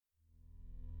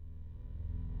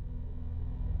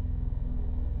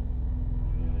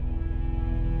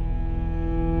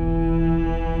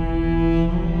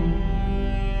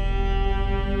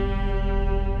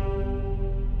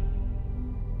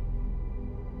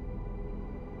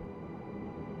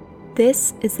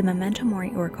This is the Memento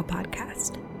Mori Oracle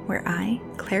Podcast, where I,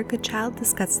 Claire Goodchild,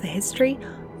 discuss the history,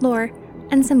 lore,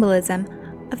 and symbolism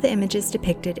of the images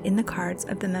depicted in the cards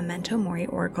of the Memento Mori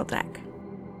Oracle deck.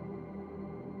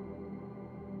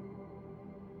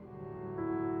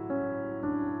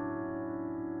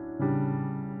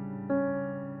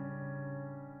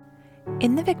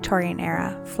 In the Victorian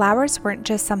era, flowers weren't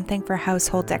just something for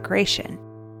household decoration.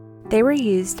 They were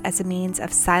used as a means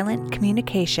of silent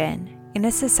communication in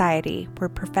a society where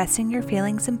professing your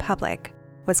feelings in public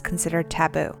was considered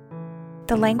taboo.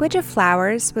 The language of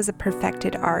flowers was a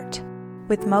perfected art,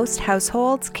 with most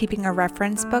households keeping a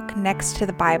reference book next to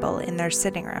the Bible in their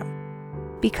sitting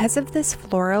room. Because of this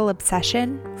floral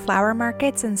obsession, flower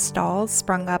markets and stalls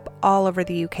sprung up all over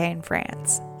the UK and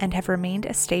France, and have remained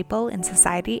a staple in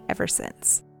society ever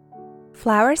since.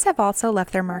 Flowers have also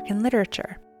left their mark in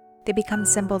literature. They become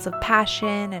symbols of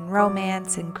passion and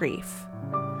romance and grief.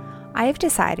 I have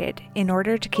decided, in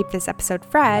order to keep this episode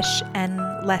fresh and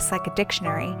less like a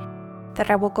dictionary, that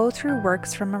I will go through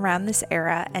works from around this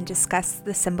era and discuss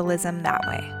the symbolism that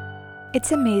way.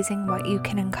 It's amazing what you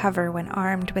can uncover when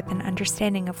armed with an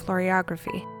understanding of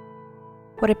florography.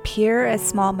 What appear as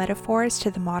small metaphors to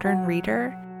the modern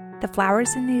reader, the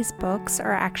flowers in these books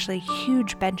are actually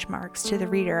huge benchmarks to the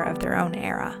reader of their own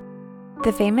era.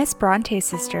 The famous Bronte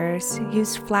sisters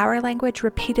used flower language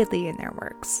repeatedly in their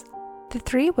works. The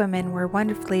three women were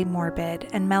wonderfully morbid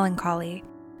and melancholy,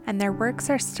 and their works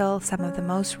are still some of the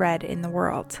most read in the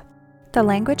world. The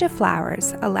language of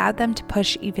flowers allowed them to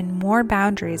push even more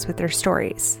boundaries with their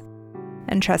stories.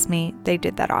 And trust me, they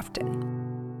did that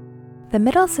often. The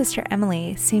middle sister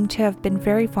Emily seemed to have been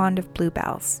very fond of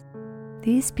bluebells.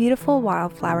 These beautiful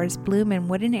wildflowers bloom in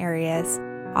wooden areas,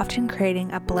 often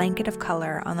creating a blanket of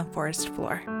color on the forest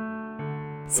floor.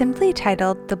 Simply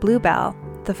titled The Bluebell,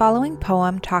 the following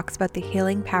poem talks about the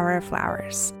healing power of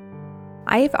flowers.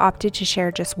 I have opted to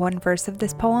share just one verse of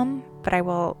this poem, but I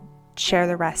will share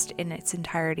the rest in its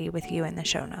entirety with you in the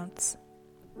show notes.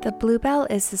 The bluebell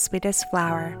is the sweetest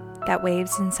flower that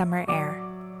waves in summer air.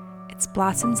 Its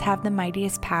blossoms have the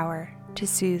mightiest power to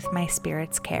soothe my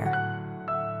spirit's care.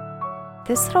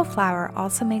 This little flower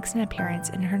also makes an appearance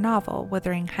in her novel,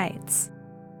 Wuthering Heights.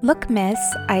 "Look, miss,"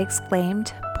 I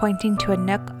exclaimed, pointing to a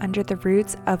nook under the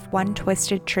roots of one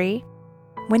twisted tree.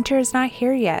 "Winter is not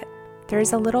here yet. There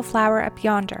is a little flower up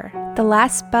yonder, the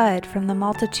last bud from the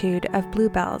multitude of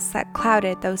bluebells that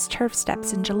clouded those turf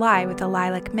steps in July with a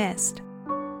lilac mist.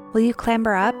 Will you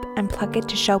clamber up and pluck it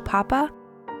to show Papa?"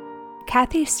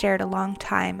 Kathy stared a long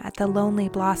time at the lonely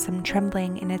blossom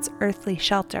trembling in its earthly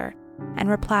shelter, and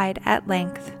replied at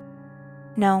length,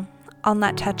 "No, I'll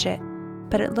not touch it,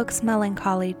 but it looks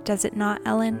melancholy, does it not,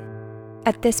 Ellen?"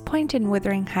 At this point in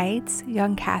Wuthering Heights,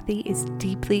 young Kathy is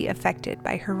deeply affected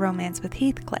by her romance with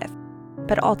Heathcliff,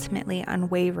 but ultimately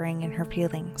unwavering in her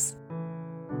feelings.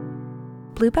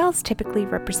 Bluebells typically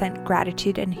represent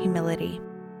gratitude and humility,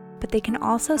 but they can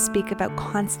also speak about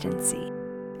constancy,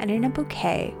 and in a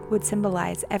bouquet would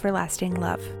symbolize everlasting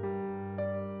love.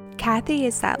 Kathy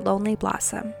is that lonely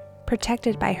blossom,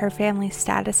 protected by her family's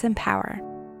status and power,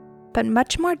 but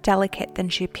much more delicate than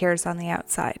she appears on the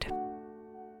outside.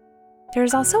 There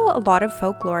is also a lot of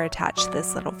folklore attached to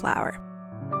this little flower.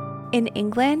 In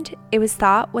England, it was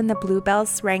thought when the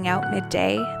bluebells rang out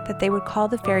midday that they would call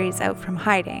the fairies out from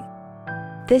hiding.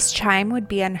 This chime would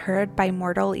be unheard by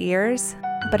mortal ears,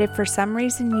 but if for some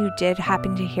reason you did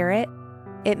happen to hear it,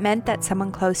 it meant that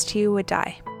someone close to you would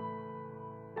die.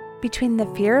 Between the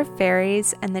fear of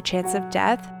fairies and the chance of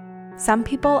death, some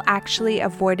people actually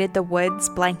avoided the woods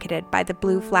blanketed by the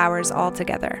blue flowers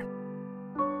altogether.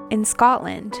 In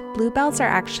Scotland, bluebells are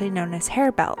actually known as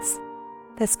harebells.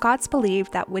 The Scots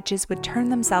believed that witches would turn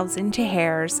themselves into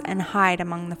hares and hide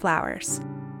among the flowers.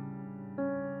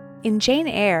 In Jane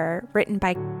Eyre, written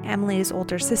by Emily's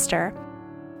older sister,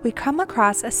 we come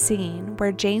across a scene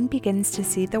where Jane begins to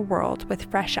see the world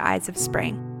with fresh eyes of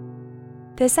spring.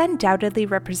 This undoubtedly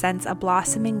represents a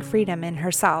blossoming freedom in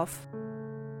herself.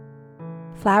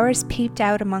 Flowers peeped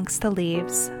out amongst the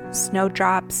leaves,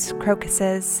 snowdrops,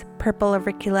 crocuses, purple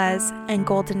auriculas, and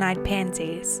golden-eyed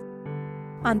pansies.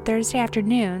 On Thursday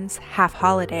afternoons, half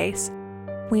holidays,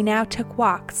 we now took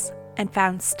walks and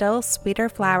found still sweeter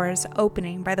flowers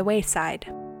opening by the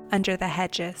wayside, under the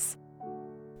hedges.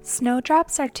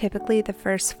 Snowdrops are typically the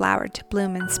first flower to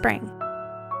bloom in spring.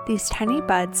 These tiny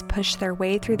buds push their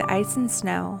way through the ice and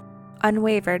snow,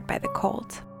 unwavered by the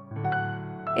cold.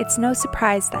 It's no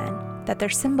surprise, then, that their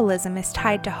symbolism is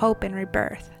tied to hope and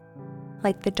rebirth,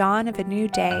 like the dawn of a new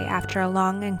day after a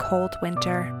long and cold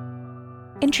winter.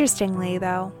 Interestingly,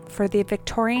 though, for the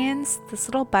Victorians, this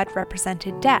little bud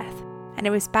represented death, and it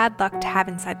was bad luck to have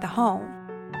inside the home.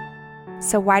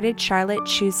 So why did Charlotte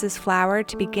choose this flower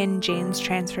to begin Jane's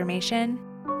transformation,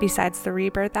 besides the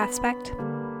rebirth aspect?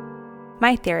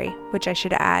 My theory, which I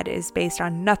should add is based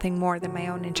on nothing more than my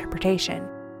own interpretation,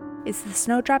 is the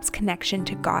snowdrop's connection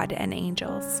to God and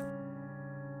angels.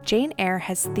 Jane Eyre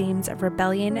has themes of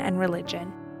rebellion and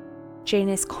religion. Jane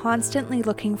is constantly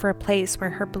looking for a place where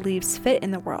her beliefs fit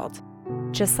in the world,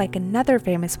 just like another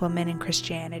famous woman in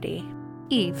Christianity,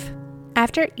 Eve.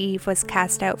 After Eve was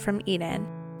cast out from Eden,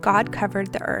 God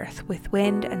covered the earth with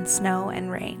wind and snow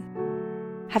and rain.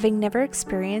 Having never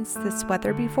experienced this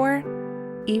weather before,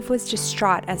 Eve was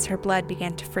distraught as her blood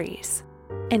began to freeze.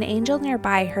 An angel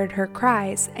nearby heard her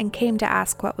cries and came to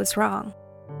ask what was wrong.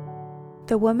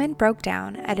 The woman broke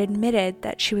down and admitted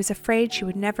that she was afraid she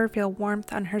would never feel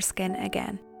warmth on her skin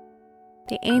again.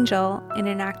 The angel, in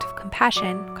an act of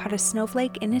compassion, caught a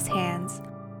snowflake in his hands,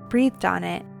 breathed on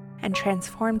it, and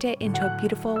transformed it into a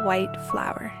beautiful white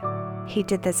flower. He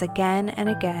did this again and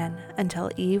again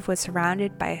until Eve was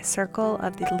surrounded by a circle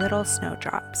of the little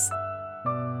snowdrops.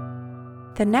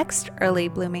 The next early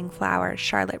blooming flower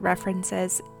Charlotte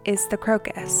references is the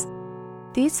crocus.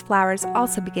 These flowers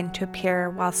also begin to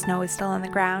appear while snow is still on the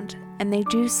ground, and they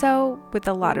do so with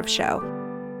a lot of show.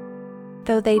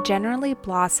 Though they generally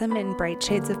blossom in bright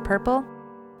shades of purple,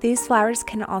 these flowers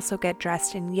can also get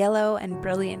dressed in yellow and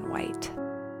brilliant white.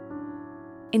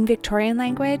 In Victorian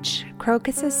language,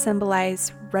 crocuses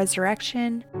symbolize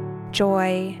resurrection,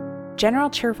 joy, general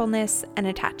cheerfulness, and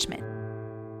attachment.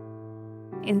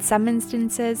 In some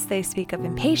instances, they speak of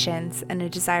impatience and a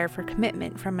desire for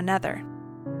commitment from another.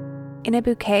 In a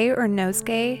bouquet or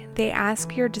nosegay, they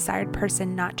ask your desired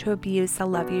person not to abuse the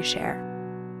love you share.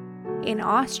 In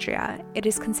Austria, it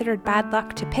is considered bad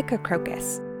luck to pick a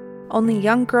crocus. Only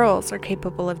young girls are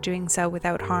capable of doing so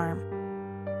without harm.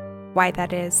 Why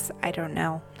that is, I don't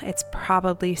know. It's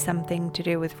probably something to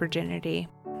do with virginity.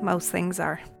 Most things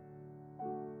are.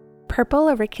 Purple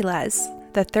auriculas,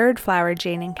 the third flower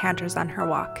Jane encounters on her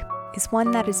walk, is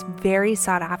one that is very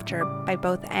sought after by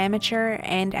both amateur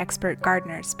and expert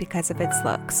gardeners because of its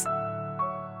looks.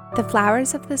 The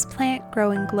flowers of this plant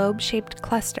grow in globe-shaped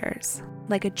clusters,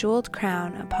 like a jeweled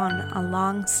crown upon a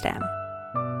long stem.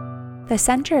 The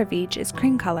center of each is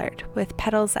cream-colored, with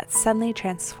petals that suddenly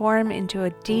transform into a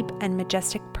deep and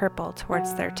majestic purple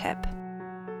towards their tip.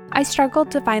 I struggled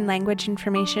to find language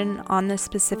information on the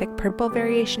specific purple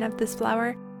variation of this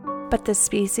flower, but the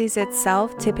species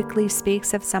itself typically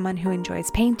speaks of someone who enjoys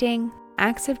painting,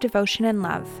 acts of devotion and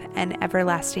love, and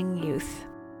everlasting youth.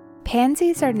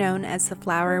 Pansies are known as the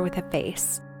flower with a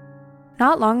face.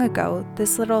 Not long ago,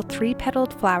 this little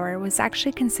three-petaled flower was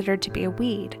actually considered to be a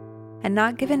weed, and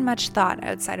not given much thought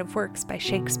outside of works by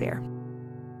Shakespeare.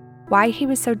 Why he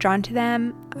was so drawn to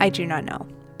them, I do not know,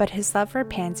 but his love for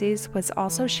pansies was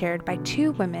also shared by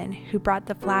two women who brought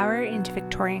the flower into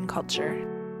Victorian culture.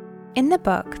 In the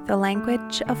book, The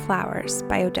Language of Flowers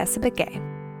by Odessa Begay,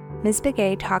 Ms.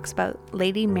 Begay talks about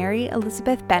Lady Mary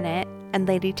Elizabeth Bennet and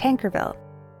Lady Tankerville,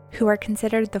 who are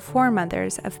considered the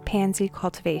foremothers of pansy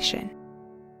cultivation.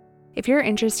 If you're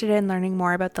interested in learning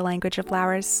more about the language of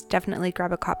flowers, definitely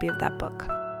grab a copy of that book.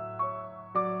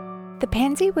 The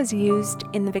pansy was used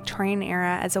in the Victorian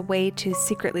era as a way to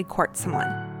secretly court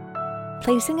someone.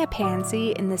 Placing a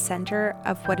pansy in the center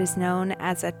of what is known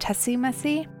as a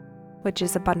tussie-mussy, which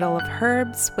is a bundle of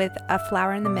herbs with a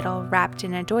flower in the middle wrapped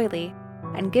in a doily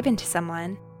and given to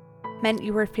someone, meant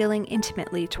you were feeling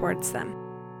intimately towards them.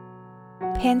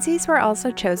 Pansies were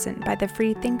also chosen by the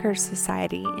Free Thinkers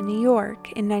Society in New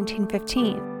York in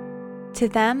 1915. To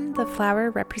them, the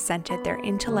flower represented their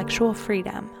intellectual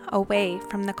freedom away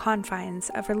from the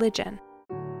confines of religion.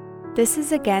 This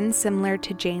is again similar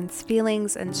to Jane's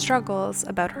feelings and struggles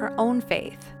about her own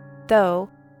faith, though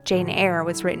Jane Eyre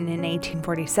was written in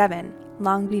 1847,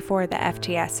 long before the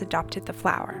FTS adopted the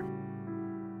flower.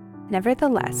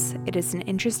 Nevertheless, it is an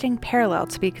interesting parallel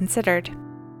to be considered.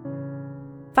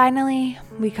 Finally,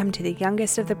 we come to the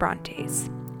youngest of the Brontes,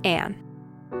 Anne.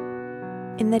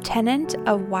 In The Tenant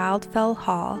of Wildfell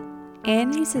Hall,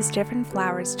 Anne uses different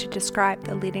flowers to describe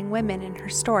the leading women in her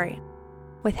story,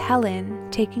 with Helen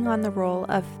taking on the role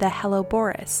of the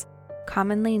Helleborus,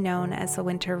 commonly known as the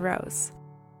winter rose.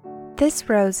 This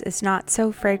rose is not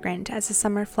so fragrant as a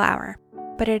summer flower,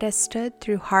 but it has stood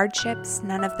through hardships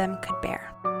none of them could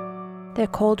bear. The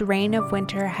cold rain of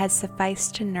winter has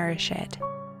sufficed to nourish it,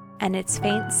 and its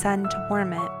faint sun to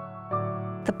warm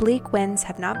it. The bleak winds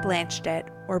have not blanched it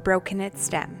or broken its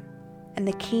stem, and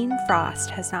the keen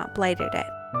frost has not blighted it.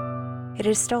 It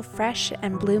is still fresh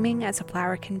and blooming as a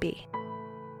flower can be,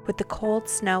 with the cold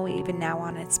snow even now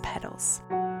on its petals.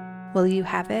 Will you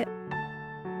have it?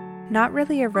 Not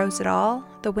really a rose at all,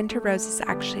 the winter rose is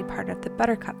actually part of the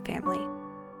buttercup family.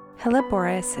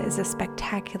 Helleborus is a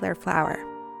spectacular flower.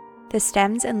 The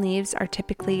stems and leaves are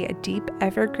typically a deep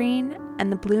evergreen, and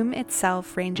the bloom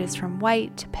itself ranges from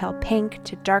white to pale pink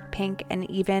to dark pink and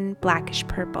even blackish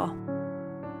purple.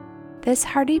 This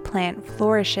hardy plant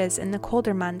flourishes in the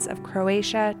colder months of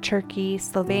Croatia, Turkey,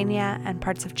 Slovenia, and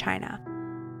parts of China,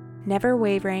 never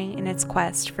wavering in its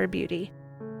quest for beauty.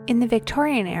 In the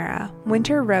Victorian era,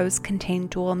 winter rose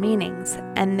contained dual meanings,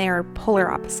 and they are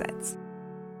polar opposites.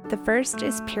 The first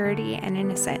is purity and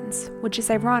innocence, which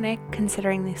is ironic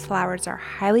considering these flowers are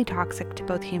highly toxic to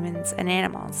both humans and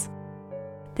animals.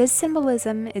 This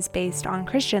symbolism is based on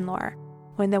Christian lore,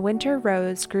 when the winter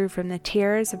rose grew from the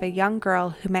tears of a young girl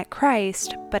who met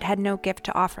Christ but had no gift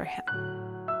to offer him.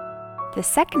 The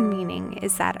second meaning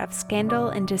is that of scandal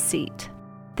and deceit.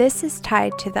 This is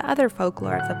tied to the other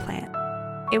folklore of the plant.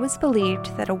 It was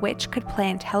believed that a witch could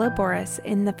plant Helleborus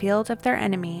in the field of their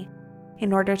enemy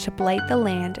in order to blight the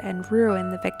land and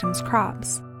ruin the victim's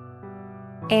crops.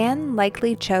 Anne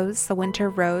likely chose the winter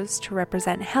rose to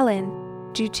represent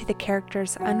Helen due to the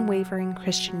character's unwavering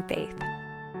Christian faith.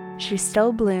 She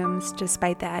still blooms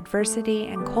despite the adversity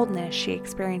and coldness she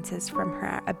experiences from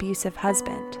her abusive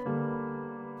husband.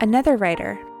 Another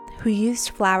writer who used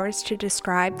flowers to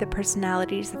describe the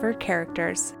personalities of her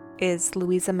characters is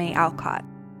Louisa May Alcott.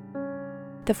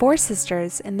 The four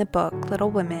sisters in the book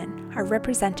Little Women are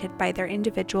represented by their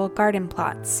individual garden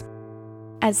plots.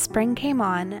 As spring came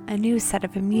on, a new set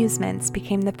of amusements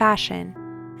became the fashion,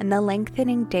 and the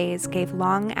lengthening days gave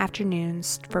long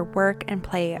afternoons for work and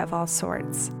play of all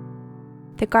sorts.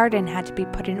 The garden had to be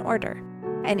put in order,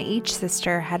 and each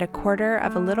sister had a quarter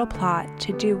of a little plot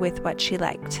to do with what she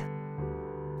liked.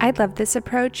 I love this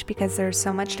approach because there's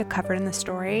so much to cover in the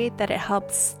story that it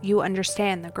helps you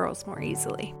understand the girls more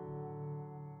easily.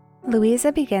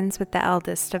 Louisa begins with the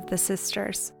eldest of the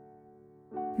sisters.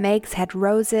 Meg's had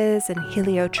roses and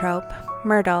heliotrope,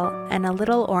 myrtle, and a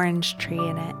little orange tree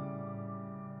in it.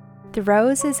 The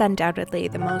rose is undoubtedly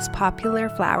the most popular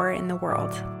flower in the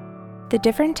world. The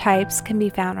different types can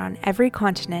be found on every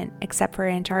continent except for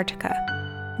Antarctica.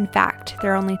 In fact,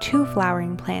 there are only two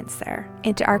flowering plants there,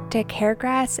 Antarctic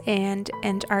hairgrass and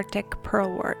Antarctic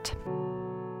pearlwort.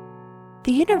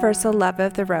 The universal love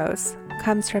of the rose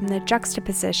comes from the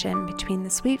juxtaposition between the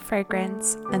sweet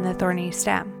fragrance and the thorny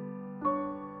stem.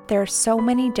 There are so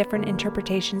many different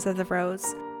interpretations of the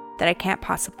rose that I can't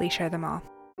possibly share them all,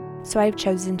 so I've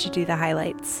chosen to do the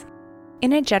highlights.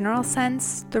 In a general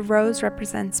sense, the rose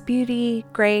represents beauty,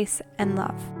 grace, and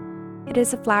love. It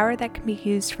is a flower that can be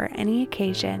used for any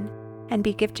occasion and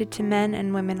be gifted to men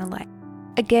and women alike.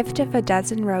 A gift of a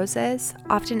dozen roses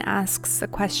often asks the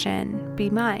question,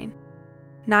 "Be mine."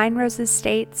 9 roses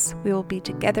states, "We will be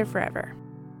together forever."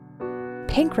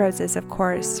 Pink roses, of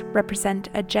course, represent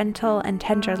a gentle and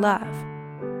tender love,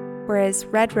 whereas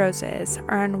red roses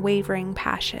are unwavering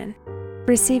passion.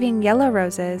 Receiving yellow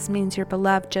roses means your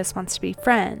beloved just wants to be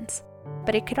friends,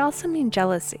 but it could also mean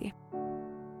jealousy.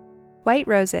 White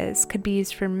roses could be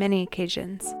used for many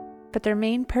occasions, but their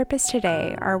main purpose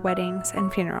today are weddings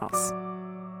and funerals.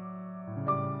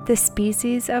 The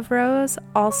species of rose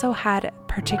also had a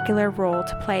particular role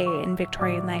to play in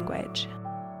Victorian language.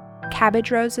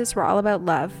 Cabbage roses were all about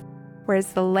love,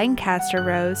 whereas the Lancaster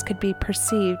rose could be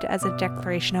perceived as a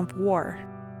declaration of war.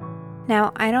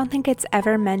 Now, I don't think it's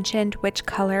ever mentioned which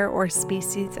color or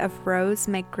species of rose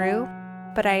Meg grew,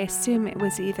 but I assume it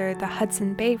was either the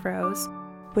Hudson Bay rose,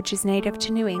 which is native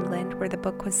to New England where the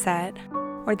book was set,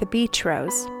 or the beach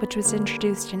rose, which was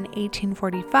introduced in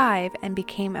 1845 and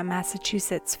became a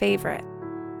Massachusetts favorite.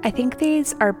 I think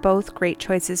these are both great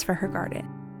choices for her garden.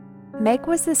 Meg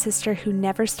was the sister who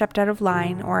never stepped out of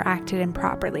line or acted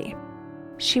improperly.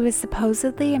 She was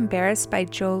supposedly embarrassed by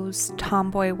Joe's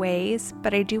tomboy ways,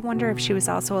 but I do wonder if she was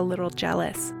also a little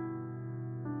jealous.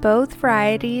 Both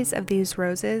varieties of these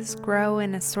roses grow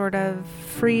in a sort of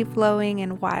free-flowing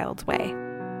and wild way.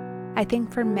 I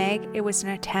think for Meg, it was an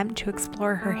attempt to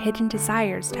explore her hidden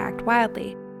desires to act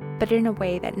wildly, but in a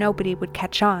way that nobody would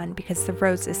catch on because the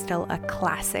rose is still a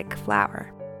classic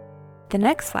flower. The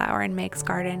next flower in Meg's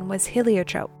garden was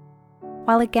heliotrope.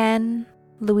 While again,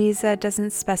 Louisa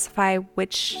doesn't specify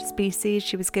which species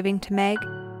she was giving to Meg,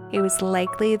 it was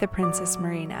likely the Princess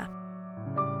Marina.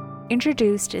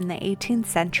 Introduced in the 18th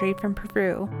century from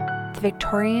Peru, the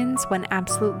Victorians went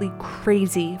absolutely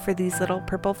crazy for these little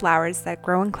purple flowers that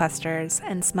grow in clusters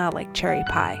and smell like cherry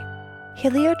pie.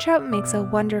 Heliotrope makes a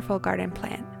wonderful garden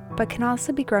plant, but can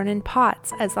also be grown in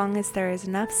pots as long as there is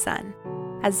enough sun,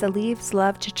 as the leaves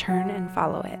love to turn and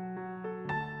follow it.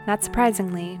 Not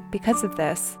surprisingly, because of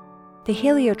this, The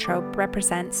heliotrope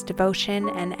represents devotion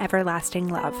and everlasting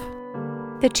love.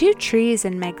 The two trees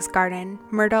in Meg's garden,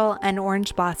 myrtle and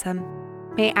orange blossom,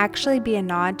 may actually be a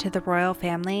nod to the royal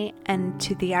family and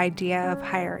to the idea of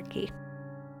hierarchy.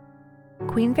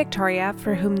 Queen Victoria,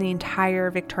 for whom the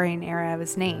entire Victorian era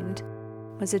was named,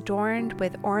 was adorned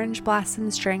with orange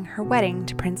blossoms during her wedding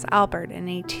to Prince Albert in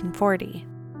 1840.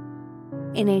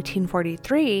 In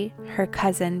 1843, her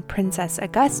cousin Princess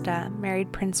Augusta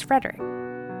married Prince Frederick,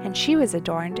 and she was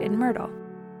adorned in myrtle.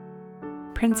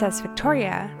 Princess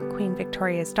Victoria, Queen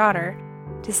Victoria's daughter,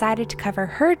 decided to cover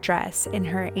her dress in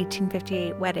her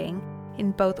 1858 wedding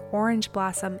in both orange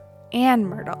blossom and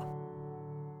myrtle.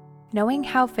 Knowing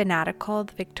how fanatical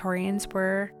the Victorians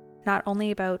were, not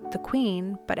only about the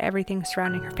Queen, but everything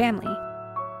surrounding her family,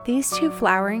 these two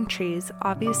flowering trees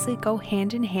obviously go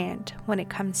hand in hand when it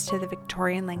comes to the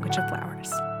Victorian language of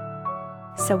flowers.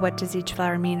 So what does each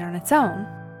flower mean on its own?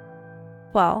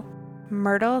 Well,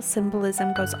 myrtle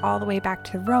symbolism goes all the way back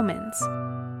to the Romans.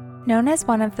 Known as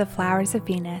one of the flowers of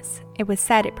Venus, it was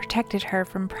said it protected her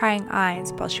from prying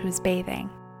eyes while she was bathing.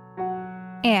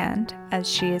 And, as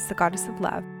she is the goddess of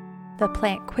love, the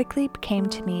plant quickly became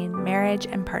to mean marriage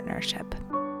and partnership.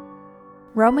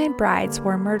 Roman brides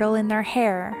wore myrtle in their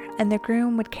hair, and the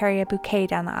groom would carry a bouquet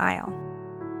down the aisle.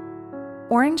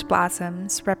 Orange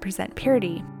blossoms represent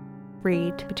purity,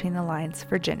 read between the lines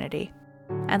virginity,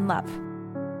 and love.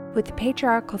 With the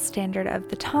patriarchal standard of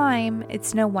the time,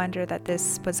 it's no wonder that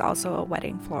this was also a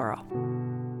wedding floral.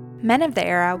 Men of the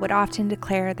era would often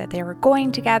declare that they were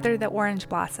going to gather the orange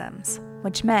blossoms,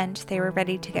 which meant they were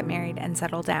ready to get married and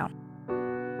settle down.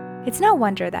 It's no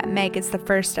wonder that Meg is the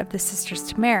first of the sisters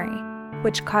to marry,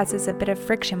 which causes a bit of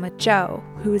friction with Jo,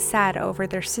 who is sad over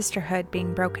their sisterhood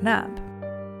being broken up.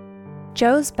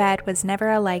 Jo's bed was never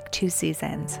alike 2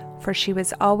 seasons, for she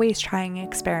was always trying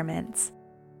experiments.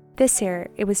 This year,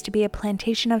 it was to be a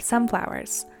plantation of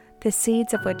sunflowers, the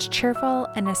seeds of which cheerful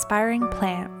and aspiring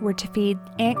plant were to feed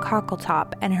Aunt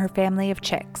Cockletop and her family of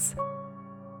chicks.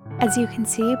 As you can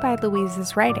see by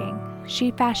Louise's writing,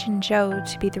 she fashioned Jo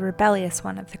to be the rebellious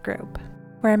one of the group.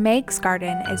 Where Meg's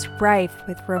garden is rife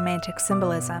with romantic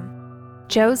symbolism,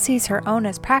 Jo sees her own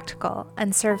as practical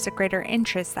and serves a greater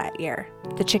interest that year,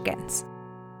 the chickens.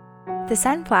 The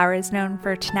sunflower is known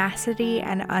for tenacity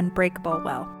and unbreakable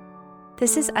will.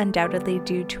 This is undoubtedly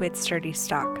due to its sturdy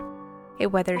stalk.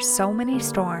 It weathers so many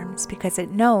storms because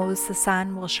it knows the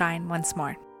sun will shine once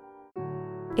more.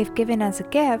 If given as a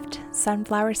gift,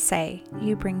 sunflowers say,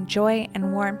 "You bring joy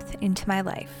and warmth into my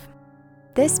life."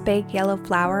 This big yellow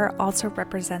flower also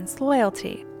represents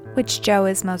loyalty, which Jo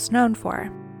is most known for.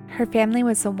 Her family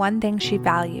was the one thing she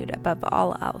valued above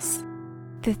all else.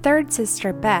 The third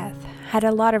sister, Beth, had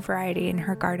a lot of variety in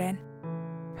her garden.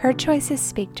 Her choices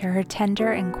speak to her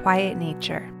tender and quiet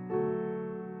nature.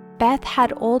 Beth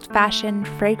had old-fashioned,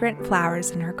 fragrant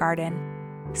flowers in her garden: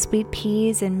 sweet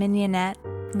peas and mignonette,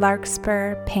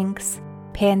 larkspur, pinks,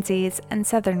 pansies, and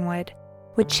southernwood,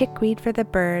 with chickweed for the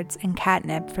birds and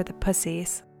catnip for the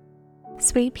pussies.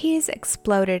 Sweet peas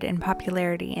exploded in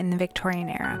popularity in the Victorian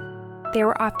era. They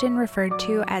were often referred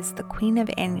to as the Queen of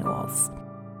Annuals.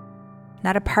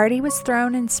 Not a party was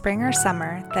thrown in spring or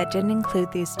summer that didn't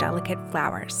include these delicate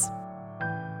flowers.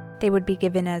 They would be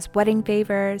given as wedding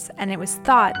favors, and it was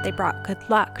thought they brought good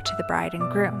luck to the bride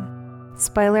and groom.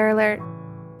 Spoiler alert,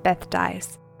 Beth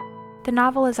dies. The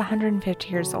novel is 150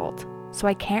 years old, so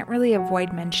I can't really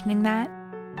avoid mentioning that,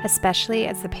 especially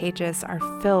as the pages are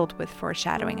filled with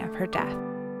foreshadowing of her death.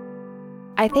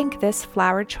 I think this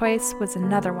flower choice was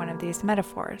another one of these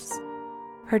metaphors.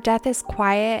 Her death is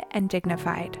quiet and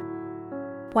dignified.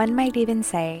 One might even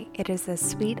say it is as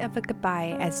sweet of a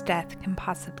goodbye as death can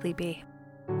possibly be.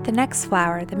 The next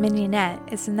flower, the mignonette,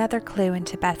 is another clue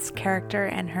into Beth's character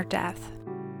and her death.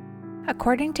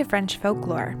 According to French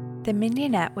folklore, the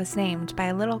mignonette was named by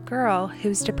a little girl who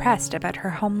was depressed about her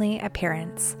homely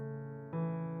appearance.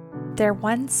 There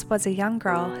once was a young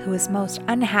girl who was most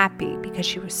unhappy because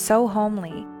she was so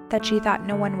homely that she thought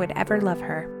no one would ever love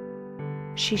her.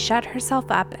 She shut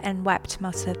herself up and wept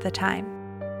most of the time.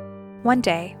 One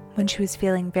day, when she was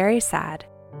feeling very sad,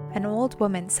 an old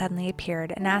woman suddenly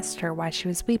appeared and asked her why she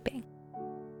was weeping.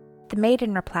 The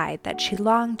maiden replied that she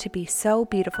longed to be so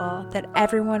beautiful that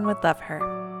everyone would love her.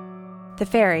 The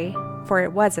fairy, for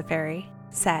it was a fairy,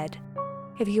 said,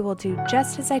 "If you will do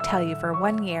just as I tell you for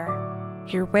 1 year,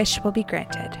 your wish will be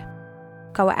granted.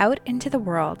 Go out into the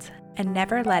world and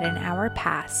never let an hour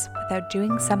pass without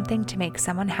doing something to make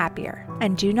someone happier,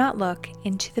 and do not look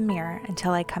into the mirror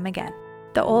until I come again."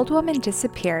 The old woman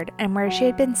disappeared, and where she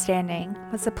had been standing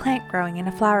was a plant growing in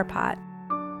a flower pot.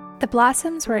 The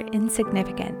blossoms were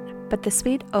insignificant, but the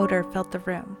sweet odor filled the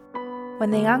room. When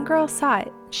the young girl saw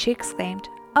it, she exclaimed,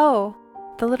 "Oh,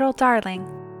 the little darling."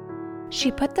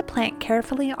 She put the plant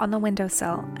carefully on the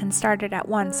windowsill and started at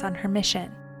once on her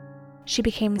mission. She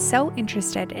became so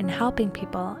interested in helping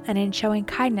people and in showing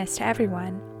kindness to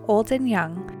everyone, old and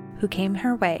young, who came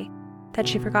her way, that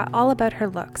she forgot all about her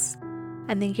looks,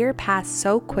 and the year passed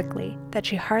so quickly that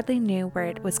she hardly knew where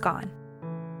it was gone.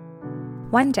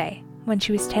 One day, when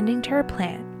she was tending to her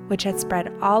plant, which had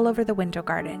spread all over the window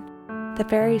garden, the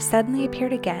fairy suddenly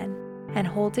appeared again, and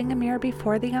holding a mirror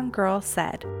before the young girl,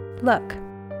 said, "Look."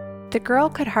 The girl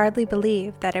could hardly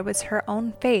believe that it was her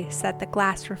own face that the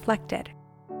glass reflected.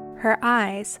 Her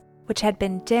eyes, which had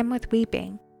been dim with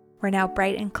weeping, were now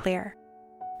bright and clear.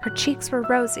 Her cheeks were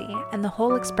rosy, and the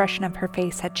whole expression of her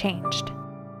face had changed.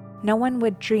 No one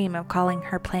would dream of calling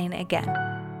her plain again.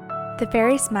 The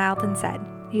fairy smiled and said,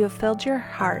 "You have filled your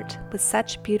heart with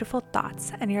such beautiful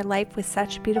thoughts and your life with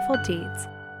such beautiful deeds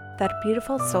that a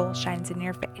beautiful soul shines in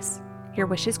your face. Your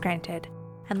wish is granted,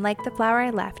 and like the flower I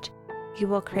left, you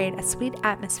will create a sweet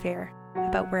atmosphere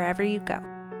about wherever you go."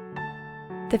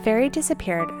 The fairy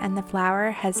disappeared, and the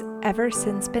flower has ever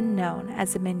since been known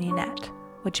as a mignonette,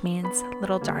 which means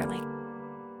little darling.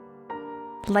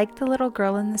 Like the little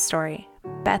girl in the story,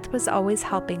 Beth was always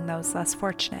helping those less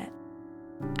fortunate.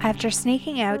 After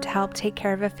sneaking out to help take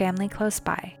care of a family close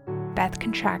by, Beth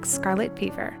contracts scarlet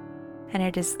fever, and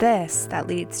it is this that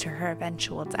leads to her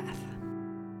eventual death.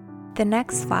 The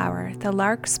next flower, the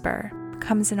larkspur,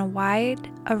 comes in a wide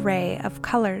array of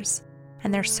colors,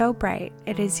 and they're so bright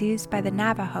it is used by the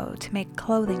Navajo to make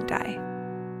clothing dye.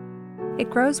 It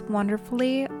grows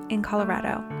wonderfully in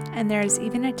Colorado, and there is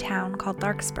even a town called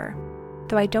Larkspur,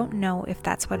 though I don't know if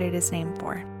that's what it is named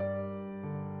for.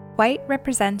 White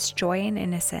represents joy and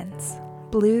innocence,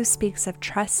 blue speaks of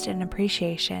trust and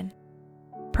appreciation,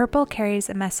 purple carries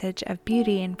a message of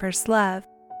beauty and first love,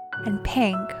 and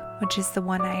pink, which is the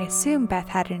one I assume Beth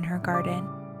had in her garden,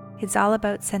 is all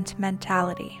about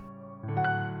sentimentality.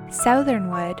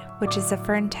 Southernwood, which is a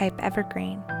fern-type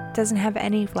evergreen, doesn't have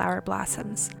any flower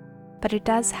blossoms, but it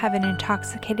does have an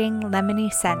intoxicating lemony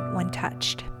scent when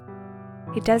touched.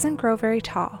 It doesn't grow very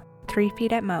tall, 3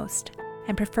 feet at most,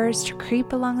 and prefers to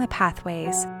creep along the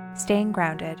pathways, staying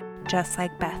grounded, just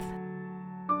like Beth.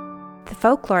 The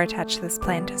folklore attached to this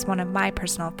plant is one of my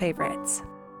personal favorites.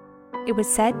 It was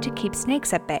said to keep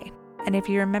snakes at bay, and if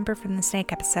you remember from the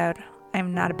snake episode,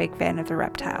 I'm not a big fan of the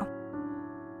reptile.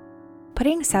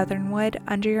 Putting southernwood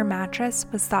under your mattress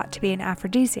was thought to be an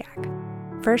aphrodisiac,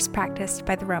 first practiced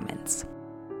by the Romans.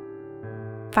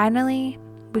 Finally,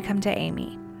 we come to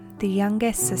Amy, the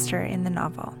youngest sister in the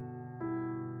novel.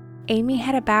 Amy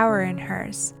had a bower in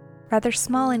hers, rather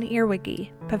small and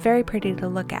earwiggy, but very pretty to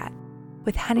look at,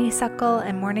 with honeysuckle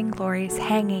and morning glories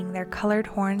hanging their colored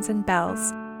horns and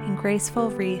bells in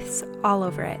graceful wreaths all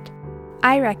over it.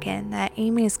 I reckon that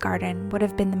Amy's garden would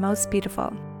have been the most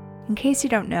beautiful. In case you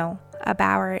don't know, a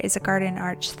bower is a garden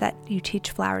arch that you teach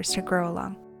flowers to grow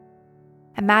along.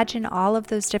 Imagine all of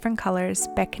those different colors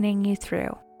beckoning you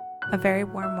through. A very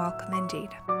warm welcome indeed.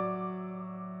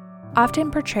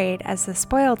 Often portrayed as the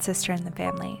spoiled sister in the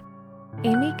family,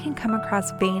 Amy can come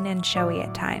across vain and showy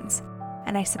at times,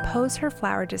 and I suppose her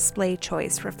flower display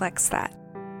choice reflects that.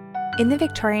 In the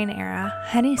Victorian era,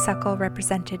 honeysuckle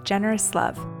represented generous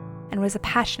love and was a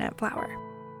passionate flower.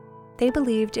 They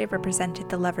believed it represented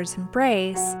the lover's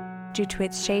embrace due to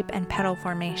its shape and petal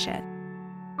formation.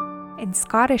 In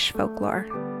Scottish folklore,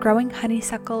 growing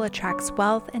honeysuckle attracts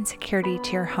wealth and security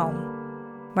to your home.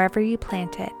 Wherever you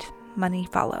plant it, money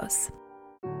follows.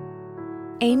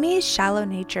 Amy's shallow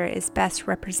nature is best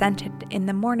represented in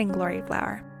the morning glory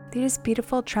flower. These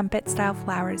beautiful trumpet-style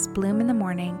flowers bloom in the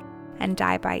morning and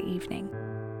die by evening.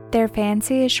 Their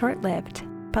fancy is short-lived,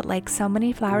 but like so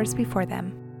many flowers before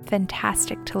them,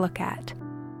 fantastic to look at,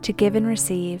 to give and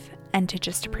receive, and to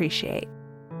just appreciate.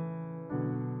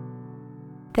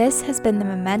 This has been the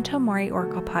Memento Mori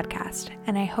Oracle podcast,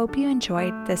 and I hope you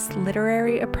enjoyed this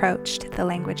literary approach to the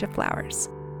language of flowers.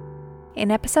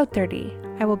 In episode 30,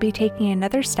 I will be taking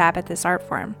another stab at this art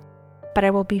form, but I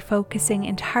will be focusing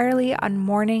entirely on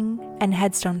mourning and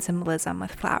headstone symbolism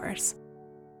with flowers.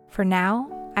 For now,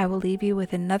 I will leave you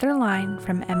with another line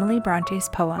from Emily Bronte's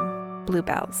poem,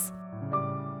 Bluebells.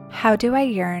 How do I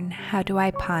yearn, how do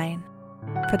I pine,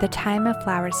 for the time of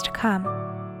flowers to come,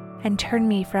 and turn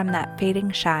me from that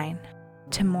fading shine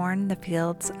to mourn the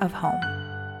fields of home.